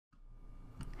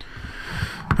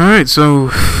Alright,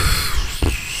 so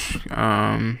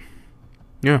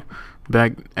yeah,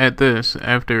 back at this.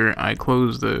 After I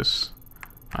closed this,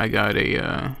 I got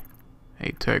a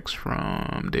text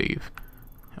from Dave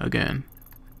again.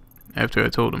 After I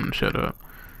told him to shut up.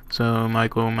 So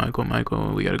Michael,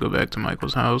 we gotta go back to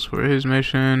Michael's house for his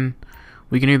mission.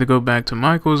 We can either go back to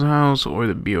Michael's house or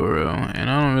the Bureau,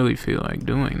 and I don't really feel like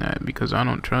doing that because I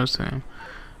don't trust him.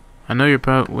 I know you're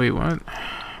probably... Wait, what?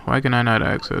 Why can I not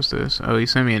access this? Oh, he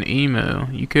sent me an email.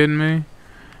 You kidding me?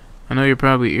 I know you're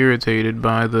probably irritated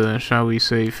by the, shall we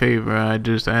say, favor I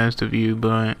just asked of you,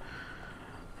 but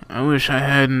I wish I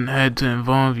hadn't had to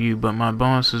involve you, but my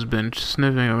boss has been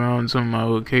sniffing around some of my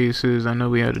old cases. I know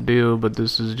we had a deal, but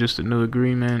this is just a new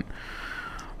agreement.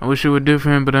 I wish it were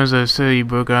different, but as I said, you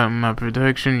broke out of my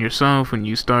protection yourself when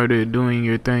you started doing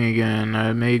your thing again.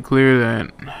 I made clear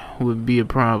that would be a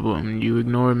problem. You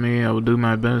ignored me. I will do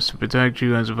my best to protect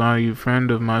you as a valued friend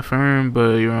of my firm,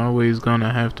 but you're always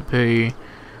gonna have to pay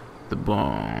the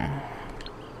ball.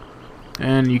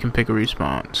 And you can pick a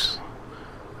response.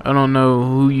 I don't know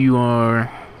who you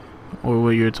are or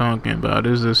what you're talking about.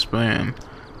 Is this spam?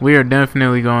 We are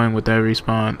definitely going with that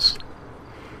response.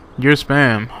 You're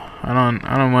spam. I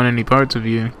don't want any parts of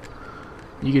you.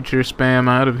 You get your spam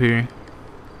out of here.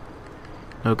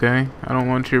 Okay? I don't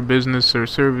want your business or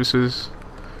services.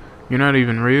 You're not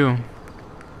even real.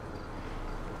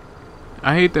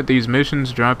 I hate that these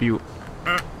missions drop you.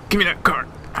 Give me that card.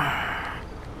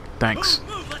 Thanks.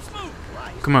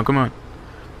 Come on, come on.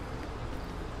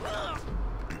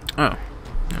 Oh.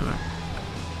 Okay.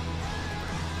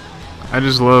 I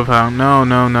just love how...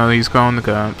 No, he's calling the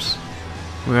cops.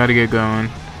 We gotta get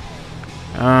going.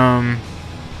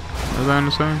 What was I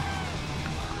gonna say?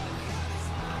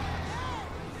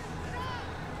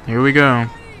 Here we go.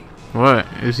 What?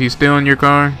 Is he still in your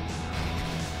car?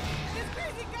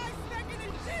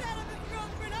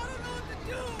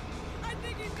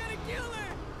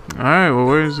 Alright, well,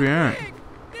 where is he at?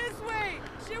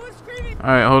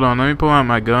 Alright, hold on. Let me pull out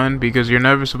my gun because you're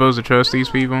never supposed to trust these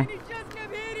people.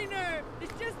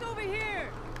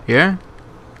 Yeah?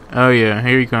 Oh, yeah.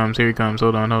 Here he comes. Here he comes.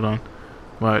 Hold on, hold on.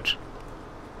 Watch.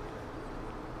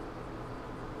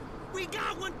 We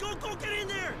got one. Go get in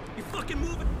there. You fucking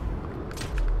moving.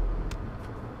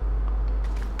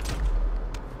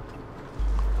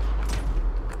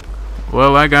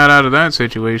 Well, I got out of that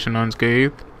situation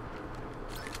unscathed.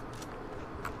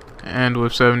 And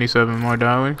with $77 more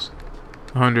dollars.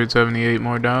 $178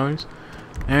 more dollars.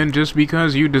 And just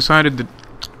because you decided to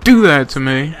do that to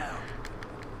me.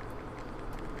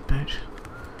 Bitch.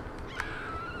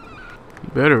 You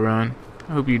better run.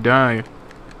 I hope you die.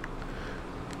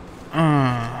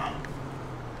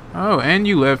 Oh, and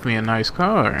you left me a nice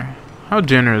car. How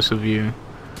generous of you.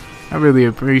 I really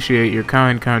appreciate your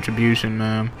kind contribution,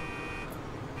 ma'am.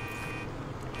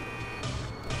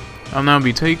 I'll now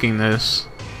be taking this.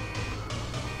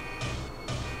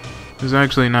 It's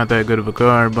actually not that good of a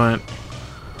car, but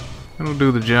it'll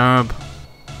do the job.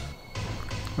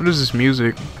 What is this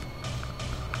music?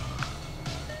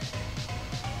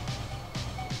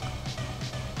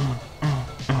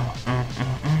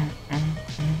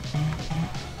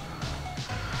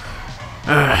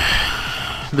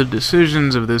 The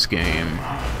decisions of this game.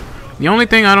 The only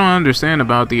thing I don't understand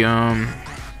about the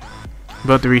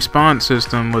response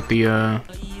system with the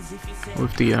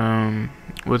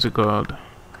what's it called?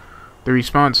 The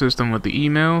response system with the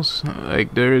emails,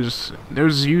 like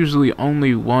there's usually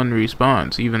only one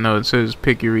response, even though it says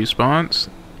pick your response.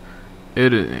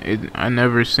 I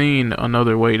never seen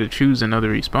another way to choose another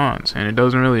response, and it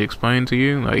doesn't really explain to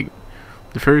you. Like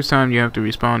the first time you have to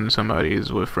respond to somebody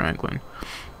is with Franklin,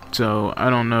 so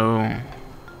I don't know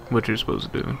what you're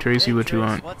supposed to do. Tracy, what you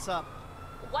want? What's up?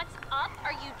 What's up?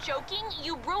 Are you joking?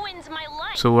 You ruined my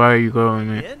life. So why are you calling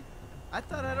me? I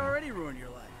thought I'd already ruined your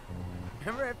life.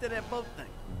 Remember after that boat thing?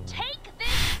 Take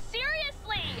this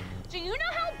seriously! Do you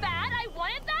know how bad I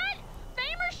wanted that?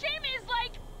 Fame or shame is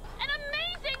like an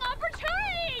amazing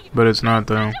opportunity! But it's not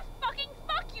though. Such a fucking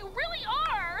fuck, you really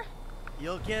are!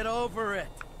 You'll get over it.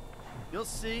 You'll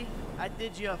see, I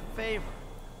did you a favor.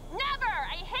 Never!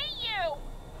 I hate you!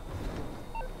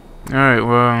 Alright,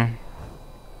 well,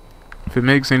 if it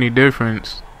makes any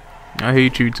difference, I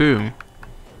hate you too.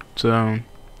 So,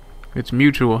 it's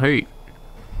mutual hate.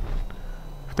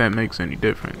 If that makes any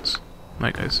difference,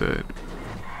 like I said.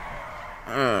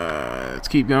 Let's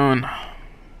keep going.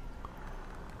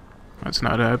 That's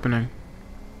not happening.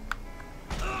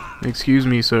 Excuse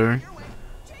me, sir.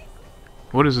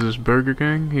 What is this, Burger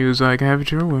King? He was like, have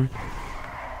it your way.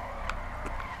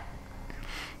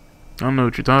 I don't know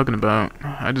what you're talking about.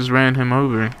 I just ran him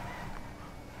over.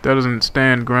 That doesn't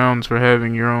stand grounds for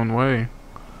having your own way.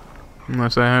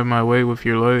 Unless I have my way with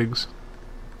your legs.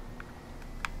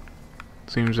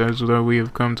 Seems as though we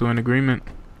have come to an agreement.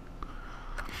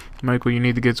 Michael, you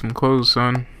need to get some clothes,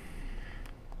 son.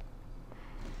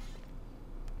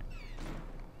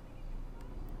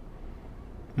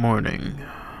 Morning.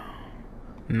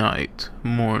 Night.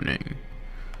 Morning.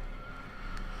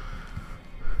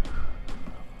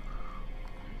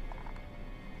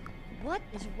 What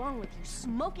is wrong with you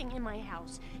smoking in my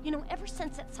house? You know, ever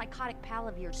since that psychotic pal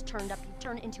of yours turned up, you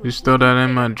turned into You stole that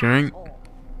in my drink? asshole.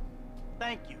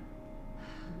 Thank you.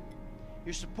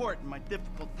 Your support in my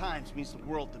difficult times means the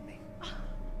world to me.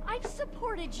 I've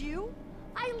supported you.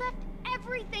 I left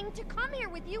everything to come here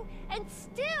with you, and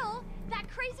still, that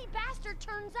crazy bastard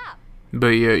turns up. But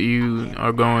yet you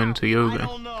are going to I yoga.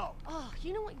 don't know. Oh,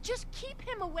 you know what? Just keep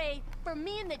him away from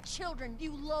me and the children,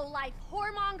 you low-life,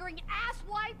 whoremongering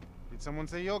asswipe. Did someone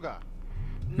say yoga?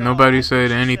 No, Nobody that's what said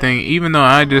she anything, said. even though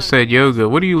I just said yoga.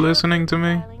 What are you listening to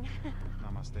me? Darling.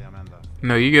 Namaste, Amanda.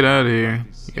 No, you get out of here.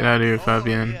 Get out of here, Oh,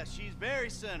 Fabian. yeah, she's very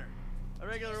centered. A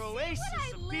regular oasis What I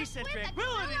of live peace and with,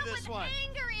 tranquility, a this with one.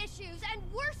 anger issues and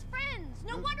worse friends.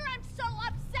 No wonder I'm so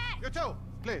upset. You too,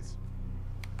 please.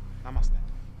 Namaste.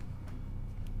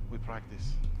 We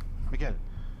practice. Miguel,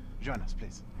 join us,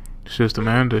 please. It's just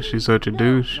Amanda. She's such a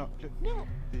douche. No, No.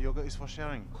 the yoga is for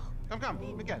sharing.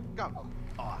 Come, Miguel, come.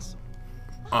 Awesome.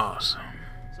 Awesome.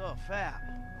 So, Fab,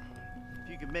 if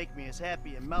you can make me as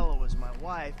happy and mellow as my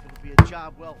wife, it'll be a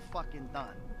job well fucking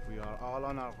done. We are all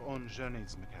on our own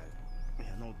journeys, Miguel. Yeah,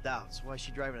 no doubts. Why is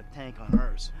she driving a tank on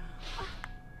hers?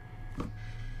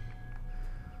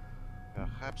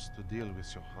 Perhaps to deal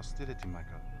with your hostility,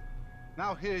 Michael.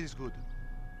 Now here is good.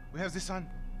 We have the sun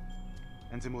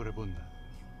and the moribunda.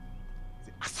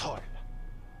 The asshole.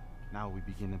 Now we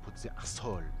begin and put the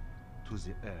asshole to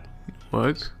the earth.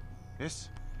 What? Yes,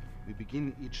 we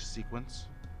begin each sequence.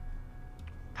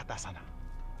 Tadasana.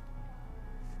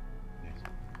 Yes.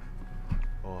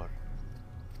 Or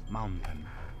mountain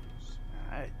pose.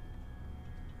 Alright.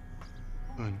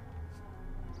 Un,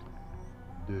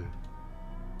 deux,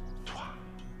 trois.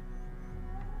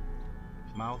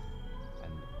 Mouth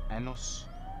and anus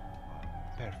are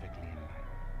perfectly in line.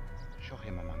 Show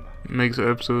him, Amanda. Makes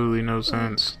absolutely no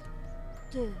sense.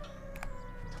 Deux.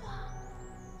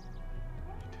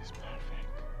 It is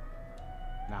perfect.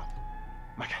 Now,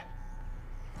 Michael.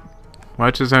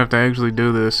 Why just have to actually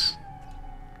do this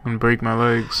and break my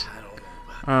legs?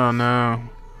 Oh no.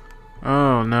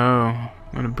 Oh no.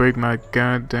 I'm gonna break my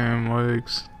goddamn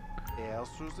legs. Air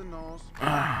through the nose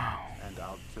Ah. and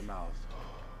out the mouth.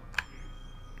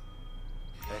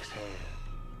 Exhale.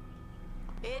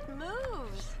 It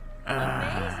moves.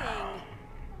 Ah.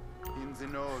 Amazing. In the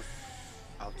nose,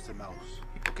 out the mouth.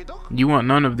 Okay, doc? You want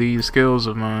none of these skills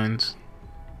of mine.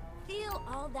 Feel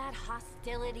all that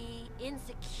hostility,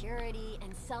 insecurity,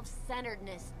 and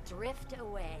self-centeredness drift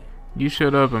away. You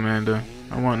shut up, Amanda.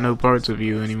 I want no parts of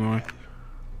you anymore.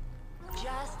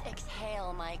 Just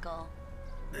exhale, Michael.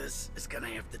 This is gonna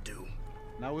have to do.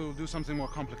 Now we will do something more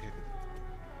complicated.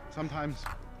 Sometimes,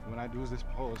 when I do this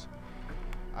pose,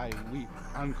 I weep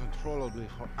uncontrollably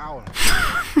for hours.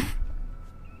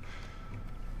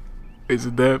 Is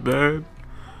it that bad?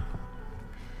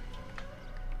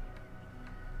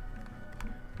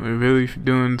 We're really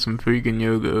doing some freaking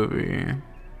yoga over here.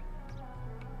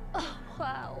 Oh,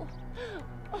 wow.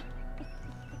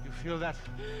 You feel that?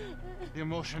 The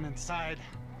emotion inside.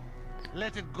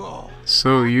 Let it go.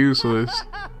 So useless.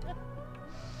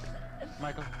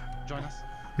 Michael, join us.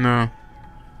 No.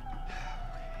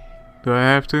 Do I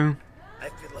have to? I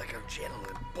feel like I'm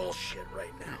channeling bullshit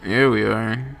right now. Yeah, we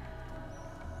are.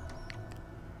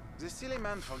 The silly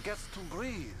man forgets to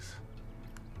breathe.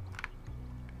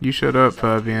 You shut up,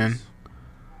 Fabian.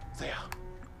 There.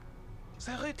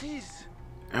 There it is.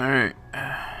 Alright.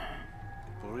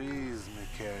 Breathe,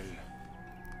 Michael.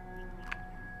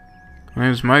 My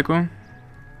name's Michael.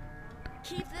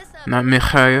 Keep this up. Not We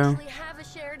Mikhail. actually have a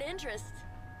shared interest.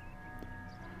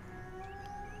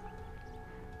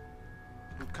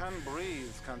 You can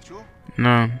breathe, can't you?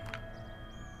 No.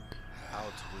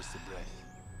 Out with the breath.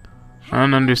 I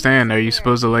don't understand. Are you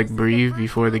supposed to like breathe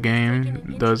before the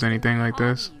game does anything like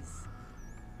this?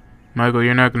 Michael,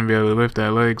 you're not gonna be able to lift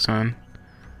that leg, son.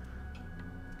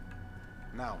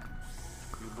 Now,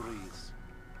 you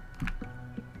breathe.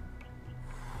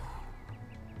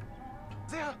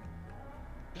 There.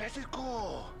 Let it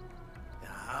go. Yeah,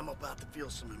 I'm about to feel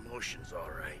some emotions, all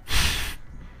right.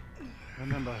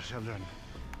 Remember, children,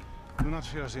 do not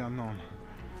fear the unknown.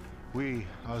 We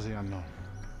are the unknown.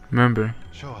 Remember,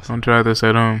 Show us. don't try this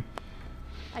at home.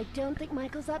 I don't think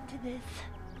Michael's up to this.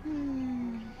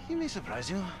 He may surprise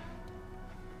you.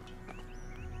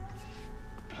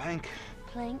 Plank.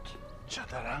 Plank.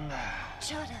 Chaturanga.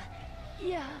 Chota.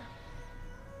 Yeah.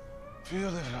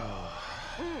 Feel the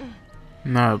flow.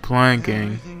 Not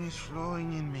planking. Everything is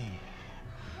flowing in me.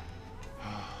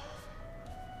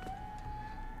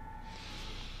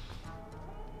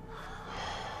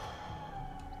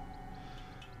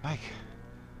 Mike,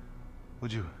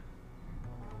 would you?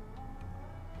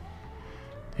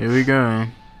 Here we go. Your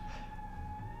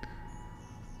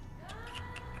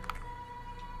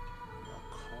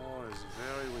core is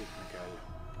very weak, Miguel.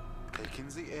 Take in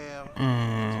the air.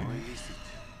 Release it.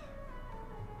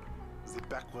 The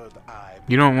backward eye.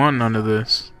 You don't want none of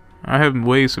this. I have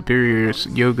way superior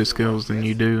yoga skills than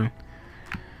you do.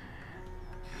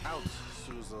 Out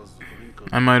through those wrinkles.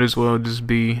 I might as well just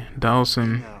be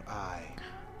Dhalsim. Inner eye.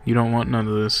 You don't want none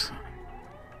of this.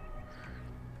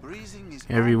 Breathing is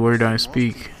Every almost word the I most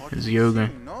speak important is yoga.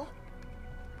 thing, no?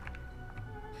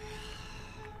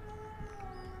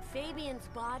 Fabian's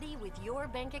body with your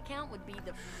bank account would be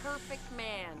the perfect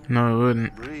man. No, it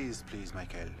wouldn't. Breathe, please,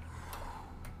 Michael.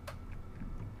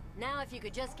 Now if you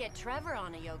could just get Trevor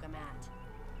on a yoga mat.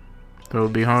 That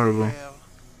would be horrible. Air.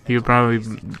 He would probably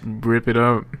rip it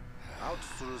up, Out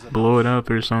through the blow it mouth. up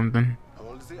or something.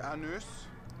 Hold the anus.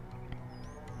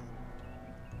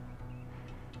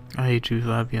 I hate you,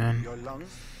 Fabian. Your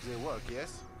lungs, they work,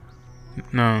 yes?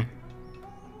 No.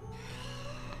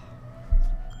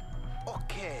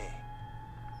 Okay.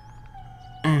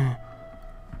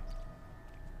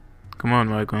 Come on,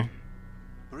 Michael.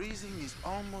 Breathing is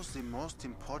almost the most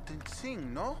important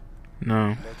thing, no? No.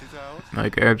 Let it out.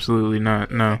 Like, absolutely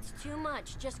not. No. It's too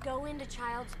much. Just go into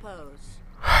child's pose.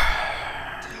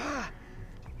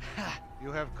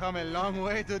 You have come a long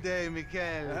way today,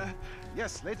 Miguel.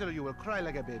 Yes, later you will cry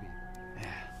like a baby.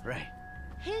 Right.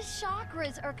 His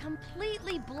chakras are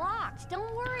completely blocked.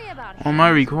 Don't worry about him. On my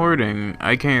recording,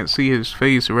 I can't see his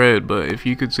face red, but if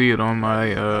you could see it on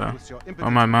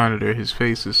my monitor, his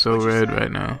face is so red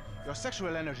right now. Your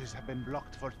sexual energies have been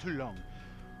blocked for too long.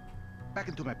 Back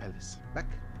into my pelvis. Back.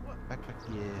 Back.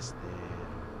 Yes,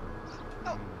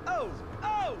 there. Oh!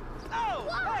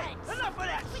 What? Hey, enough of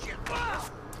that shit!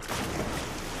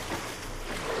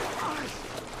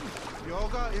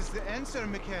 Yoga is the answer,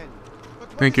 Miguel. But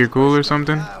what Think is you're the cool or question?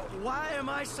 something? Why am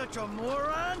I such a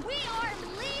moron? We are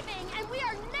leaving and we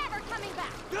are never coming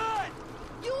back. Good!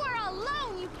 You are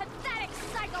alone, you pathetic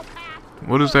psychopath.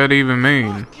 What does that even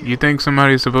mean? You think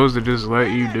somebody's supposed to just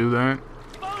let you do that?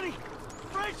 Phony!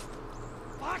 French!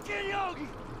 Fucking yogi!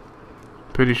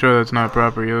 Pretty sure that's not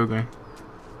proper yoga.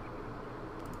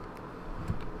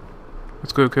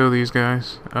 Let's go kill these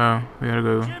guys. Oh, we gotta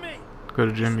go Jimmy!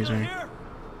 to Jimmy's Still room. here?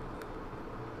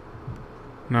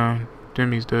 No,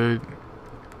 Jimmy's dead.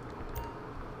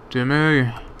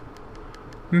 Jimmy.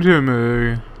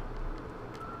 Jimmy.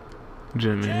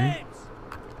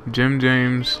 James!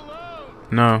 James.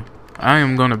 No, I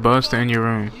am gonna bust in your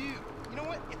room. You know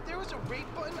what? If there was a rate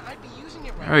button, I'd be using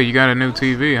it right Oh, you got a new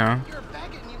TV, huh? now. You're a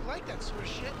faggot and you like that sort of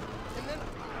shit. And then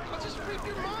I'll just rape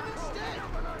your mom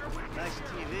instead. Nice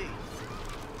TV.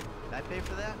 Did I pay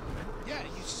for that? Yeah,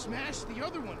 you smashed the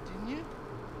other one, didn't you?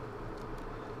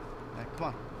 Come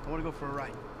on. I want to go for a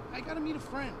ride. I gotta meet a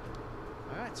friend.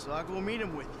 All right, so I'll go meet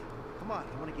him with you. Come on.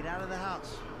 I want to get out of the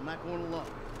house. I'm not going alone.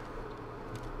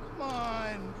 Come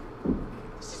on.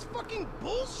 This is fucking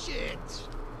bullshit.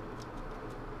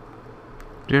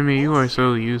 Jimmy, you are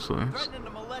so useless. Threatening to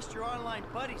molest your online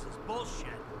buddies is bullshit.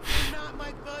 They're not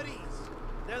my buddies.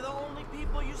 They're the only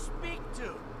people you speak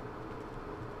to.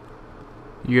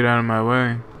 You get out of my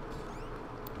way.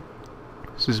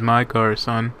 This is my car,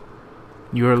 son.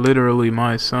 You are literally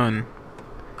my son.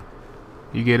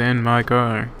 You get in my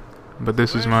car. But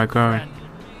this is my car.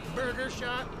 Burger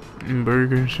shot.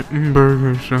 Burger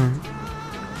shot.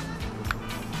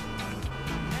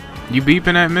 You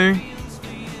beeping at me?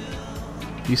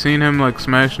 You seen him like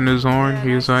smashing his horn?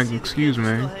 He was like, excuse Still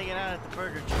me. hanging out at the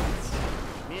burger joints.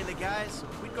 Me and the guys,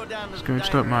 we'd go down to the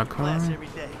Scratched diner up my after class car. every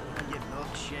day. I'd get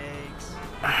milkshakes.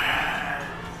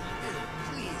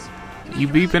 Please. You you're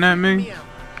really beeping at freaking me? out.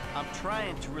 I'm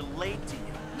trying to relate to you.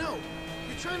 No,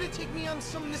 you're trying to take me on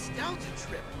some nostalgia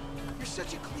trip. You're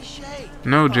such a cliche.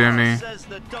 No, Jimmy. Says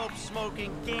the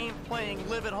dope-smoking, game-playing,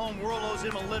 live-at-home world owes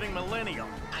him a living millennial.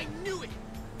 I knew it.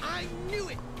 I knew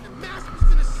it. The mask was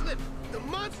gonna slip. The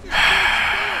monster's gonna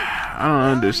explode. I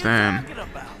don't understand. What are you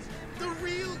talking about? The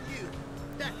real you.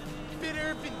 That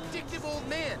bitter, vindictive old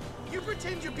man. You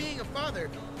pretend you're being a father,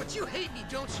 but you hate me,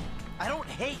 don't you? I don't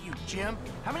hate you, Jim.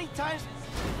 How many times?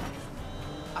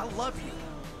 I love you.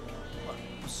 Look,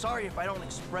 I'm sorry if I don't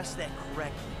express that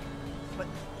correctly, but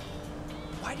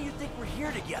Why do you think we're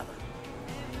here together?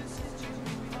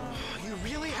 You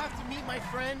really have to meet my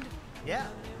friend? Yeah,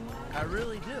 I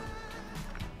really do.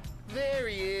 There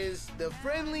he is, the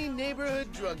friendly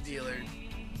neighborhood drug dealer.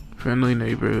 Friendly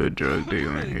neighborhood drug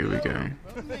dealer. Here we go.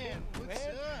 Man, what's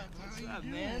up? What's up,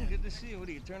 man? Good to see you. What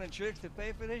are you turning tricks to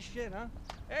pay for this shit, huh?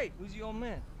 Hey, who's your old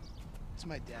man? It's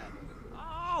my dad.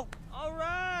 Oh, all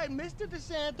right, Mr.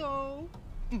 DeSanto.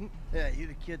 Yeah, you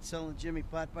the kid selling Jimmy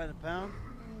pot by the pound?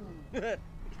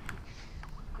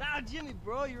 Ah, Jimmy,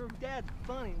 bro, your dad's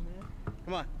funny, man.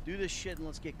 Come on, do this shit and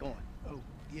let's get going. Oh,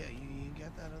 yeah, you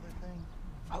got that other thing?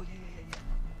 Oh, yeah.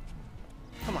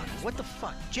 Come on, what the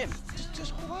fuck? Jimmy!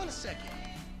 Just hold on a second.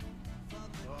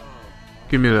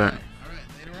 Give me that. All right,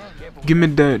 later on. Careful. Give me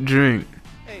that drink.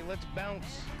 Hey, let's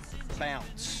bounce.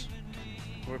 Bounce.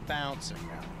 We're bouncing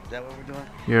now. Is that what we're doing?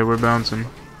 Yeah, we're bouncing.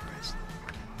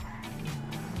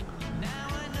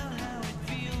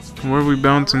 Where are we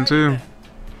bouncing to?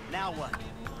 Now what?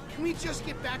 Can we just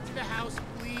get back to the house,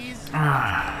 please?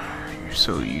 Ah, you're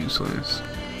so useless.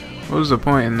 What was the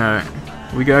point in that?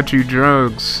 We got you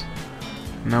drugs.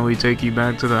 Now we take you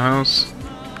back to the house?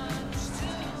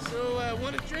 So,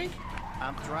 want a drink?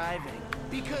 I'm driving.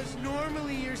 Because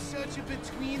normally you're such a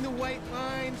between the white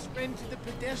lines, friend to the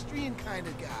pedestrian kind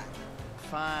of guy.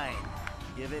 Fine.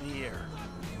 Give it here.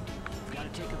 Gotta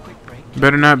take a quick break.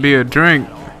 Better not be a drink.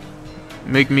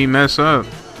 Make me mess up.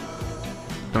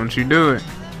 Don't you do it.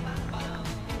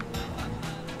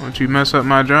 Don't you mess up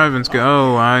my driving skill.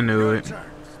 Oh, I knew it.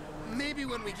 Maybe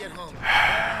when we get home.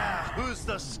 Who's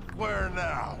the square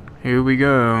now? Here we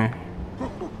go.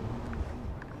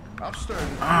 I'm starting.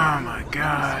 Oh my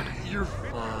god. You're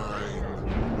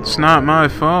fine. It's not my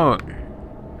fault.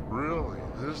 Really?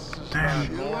 This is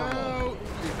Damn. not normal. Wow,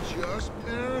 you're just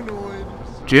paranoid.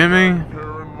 Jimmy,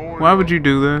 Paranoia. why would you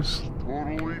do this?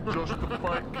 Totally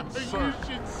justified You concern.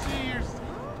 should see yourself.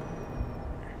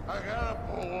 I gotta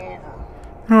pull over.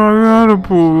 I gotta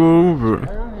pull over.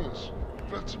 Harmless.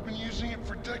 Vets have been using it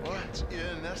for decades. You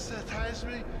anesthetize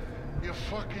me? You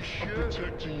fucking shit. I'm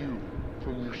protecting you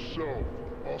from yourself.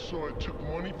 Also, I took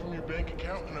money from your bank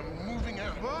account and I'm moving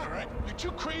out. Alright? You're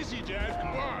too crazy, Dad.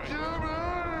 Goodbye. Jimmy!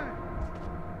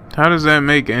 How does that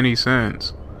make any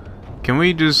sense? Can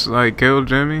we just, like, kill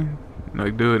Jimmy?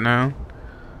 Like, do it now?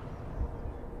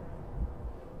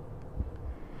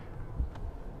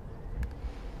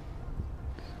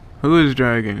 Who is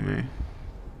dragging me?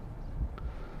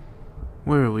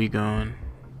 Where are we going?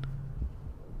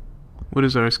 What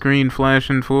is our screen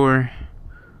flashing for?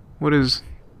 What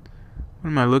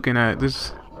am I looking at?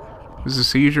 This is a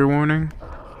seizure warning?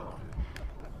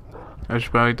 I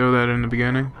should probably throw that in the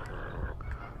beginning.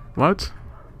 What?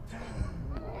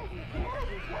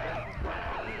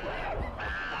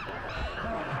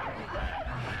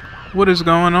 What is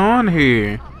going on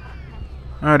here?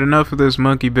 Alright, enough of this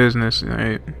monkey business.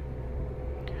 Alright.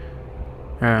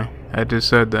 Yeah, I just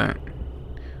said that.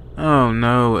 Oh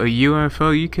no, a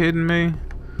UFO? You kidding me?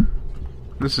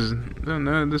 This is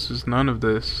no, this is none of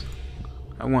this.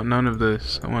 I want none of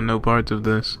this. I want no parts of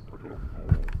this.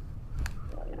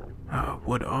 Oh,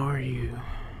 what are you?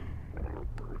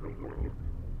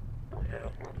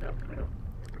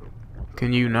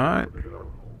 Can you not?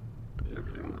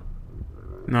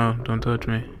 No, don't touch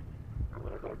me.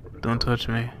 Don't touch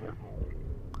me.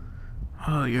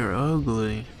 Oh, you're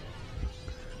ugly.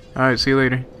 Alright, see you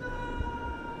later.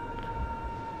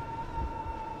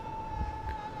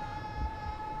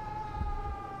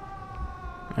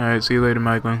 Alright, see you later,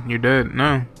 Michael. You're dead.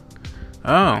 No.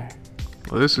 Oh.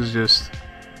 Well, this is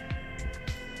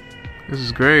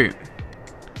great.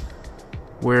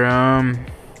 Where, I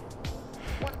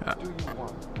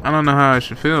don't know how I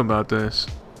should feel about this.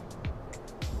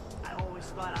 I always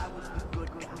thought I was the good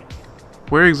guy.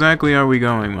 Where exactly are we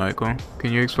going, Michael?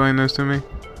 Can you explain this to me?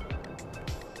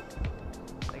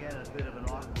 I got in a bit of an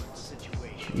awkward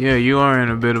situation. Yeah, you are in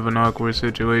a bit of an awkward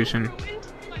situation.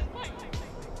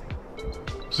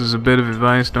 This is a bit of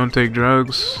advice. Don't take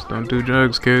drugs. Don't do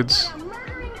drugs, kids.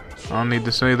 I don't need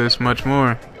to say this much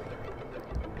more.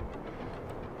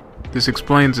 This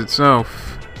explains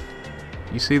itself.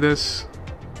 You see this?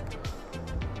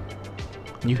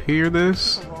 You hear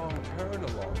this?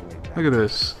 Look at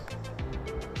this.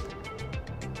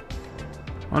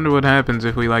 Wonder what happens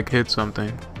if we like hit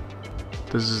something.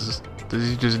 Does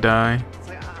he just die?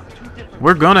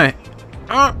 We're gonna.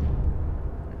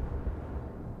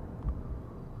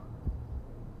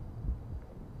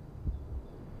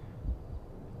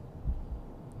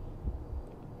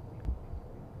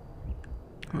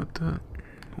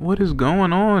 What is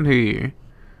going on here?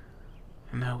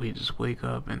 And now we just wake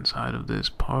up inside of this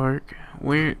park.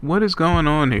 What is going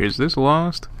on here? Is this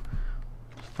Lost?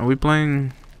 Are we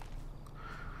playing...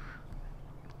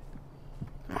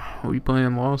 Are we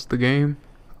playing Lost the game?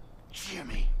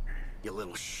 Jimmy, you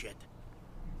little shit.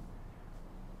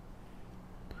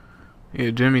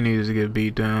 Yeah, Jimmy needs to get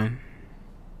beat down.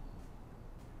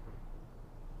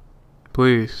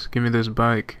 Please, give me this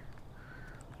bike.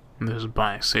 This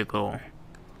bicycle.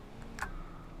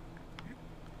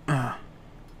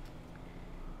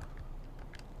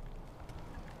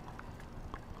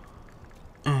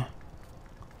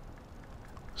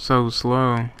 So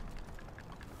slow. I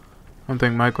don't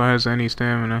think Michael has any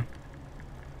stamina.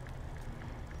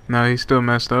 No, he's still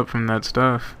messed up from that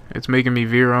stuff. It's making me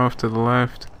veer off to the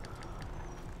left.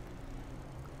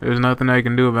 There's nothing I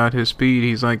can do about his speed.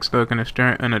 He's like stuck in a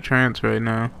trance right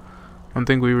now. I don't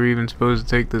think we were even supposed to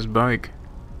take this bike.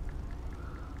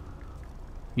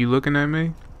 You looking at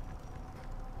me?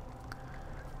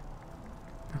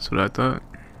 That's what I thought.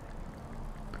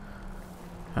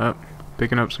 Up,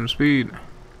 picking up some speed.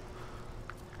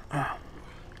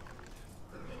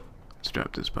 Let's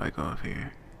drop this bike off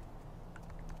here.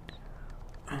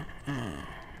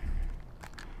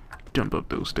 Jump up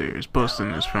those stairs, bust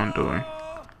in this front door.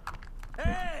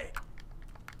 Hey!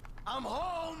 I'm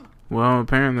home! Well,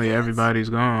 apparently everybody's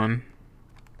gone.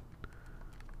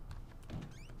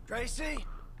 Tracy?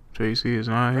 Tracy is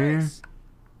not here? Grace?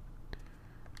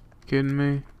 Kidding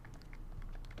me?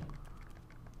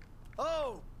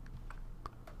 Oh!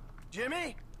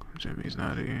 Jimmy? Jimmy's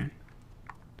not here.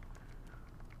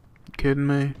 Kidding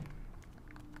me?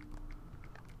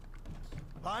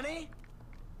 Bonnie?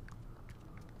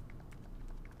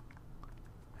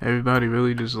 Everybody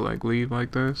really just like leave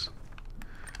like this?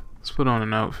 Let's put on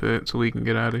an outfit so we can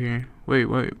get out of here. Wait.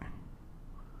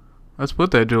 Let's put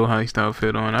that jewel heist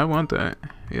outfit on. I want that.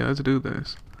 Yeah, let's do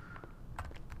this.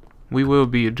 We will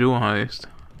be a jewel heist.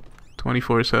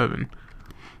 24/7.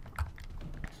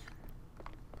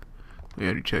 We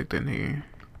already checked in here.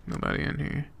 Nobody in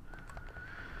here.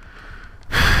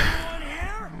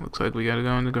 Looks like we gotta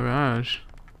go in the garage.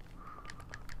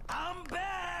 I'm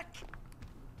back!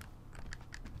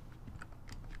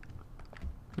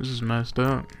 This is messed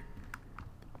up.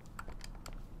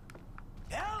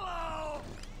 Hello?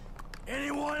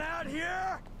 Anyone out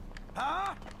here?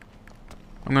 Huh?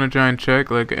 I'm gonna try and check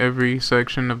like every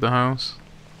section of the house.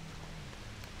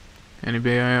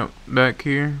 Anybody out back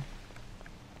here?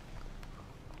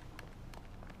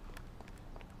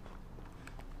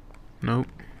 Nope.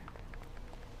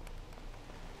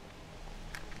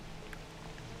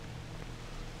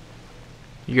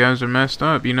 You guys are messed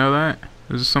up, you know that?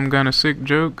 Is this some kind of sick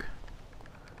joke?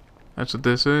 That's what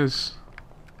this is.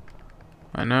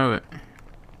 I know it.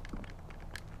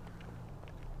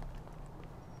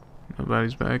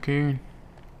 Nobody's back here.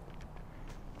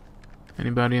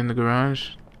 Anybody in the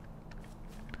garage?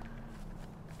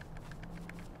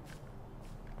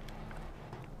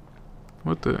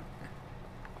 What the?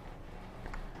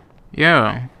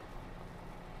 Yeah.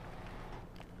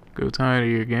 Go tired of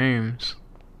your games.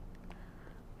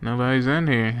 Nobody's in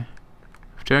here.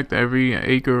 I've checked every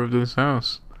acre of this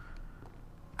house.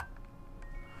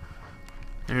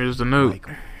 Here's the note.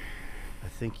 Michael, I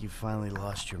think you finally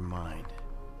lost your mind.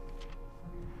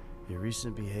 Your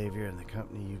recent behavior and the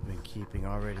company you've been keeping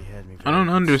already had me. I don't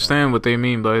understand what they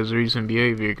mean by his recent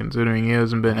behavior, considering he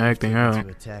hasn't been acting out.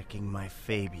 Attacking my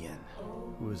Fabian,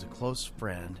 who was a close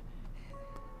friend,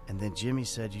 and then Jimmy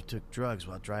said you took drugs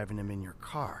while driving him in your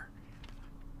car.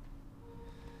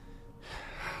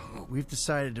 We've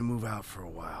decided to move out for a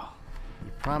while.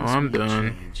 You promised I'm me you'd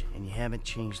done. change, and you haven't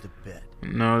changed a bit.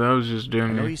 No, that was just I know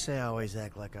Jimmy. you say I always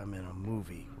act like I'm in a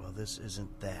movie. Well, this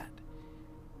isn't that.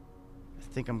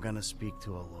 I think I'm gonna speak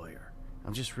to a lawyer.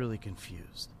 I'm just really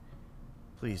confused.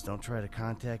 Please don't try to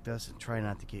contact us and try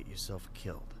not to get yourself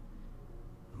killed.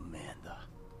 Amanda.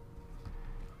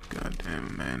 Goddamn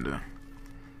Amanda.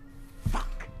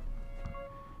 Fuck.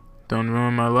 Don't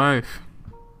ruin my life.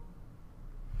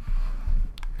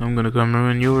 I'm gonna come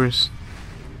ruin yours.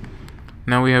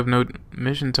 Now we have no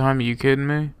mission time, are you kidding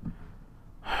me?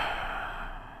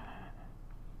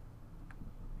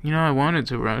 You know, I wanted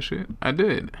to rush it. I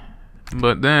did.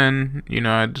 But then,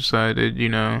 I decided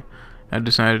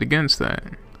against that.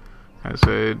 I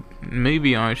said,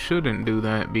 maybe I shouldn't do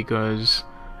that because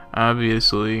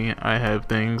obviously I have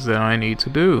things that I need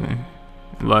to do.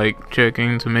 Like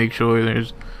checking to make sure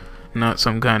there's not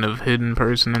some kind of hidden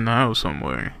person in the house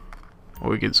somewhere.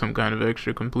 Or get some kind of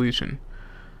extra completion.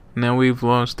 Now we've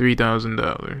lost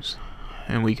 $3,000.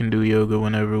 And we can do yoga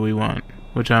whenever we want.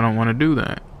 Which I don't want to do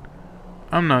that.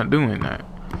 I'm not doing that.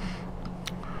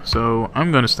 So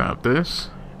I'm going to stop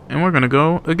this. And we're going to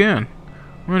go again.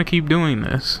 We're going to keep doing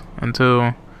this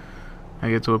until I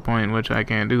get to a point in which I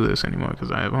can't do this anymore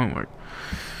because I have homework.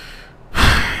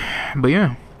 But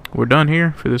yeah, we're done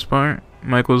here for this part.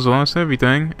 Michael's lost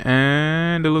everything,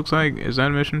 and it looks like, is that a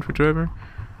mission for Trevor?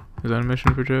 Is that a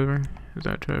mission for Trevor? Is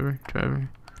that Trevor? Trevor?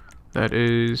 That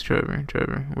is Trevor.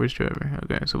 Trevor. Where's Trevor?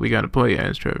 Okay, so we gotta play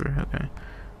as Trevor. Okay.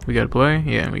 We gotta play?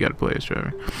 Yeah, we gotta play as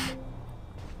Trevor.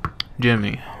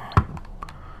 Jimmy.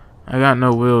 I got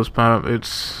no wheels, Pop.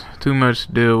 It's too much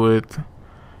to deal with.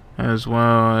 As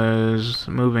well as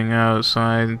moving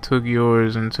outside. Took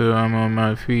yours until I'm on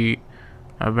my feet.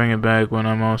 I'll bring it back when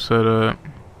I'm all set up.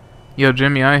 Yo,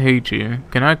 Jimmy, I hate you.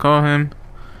 Can I call him?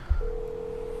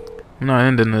 I'm not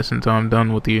ending this until I'm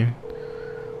done with you.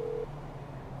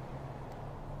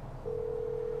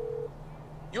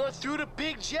 You're through to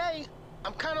Big J?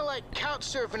 I'm kind of like couch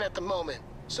surfing at the moment,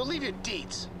 so leave your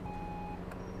deets.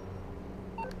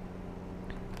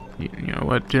 You know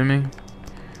what, Jimmy?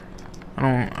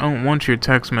 I don't want your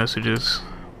text messages.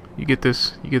 You get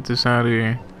this out of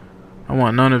here. I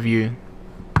want none of you.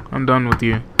 I'm done with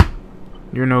you.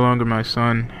 You're no longer my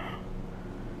son.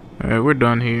 Alright, we're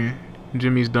done here.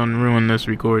 Jimmy's done ruining this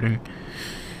recording.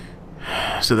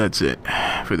 So that's it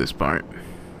for this part.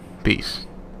 Peace.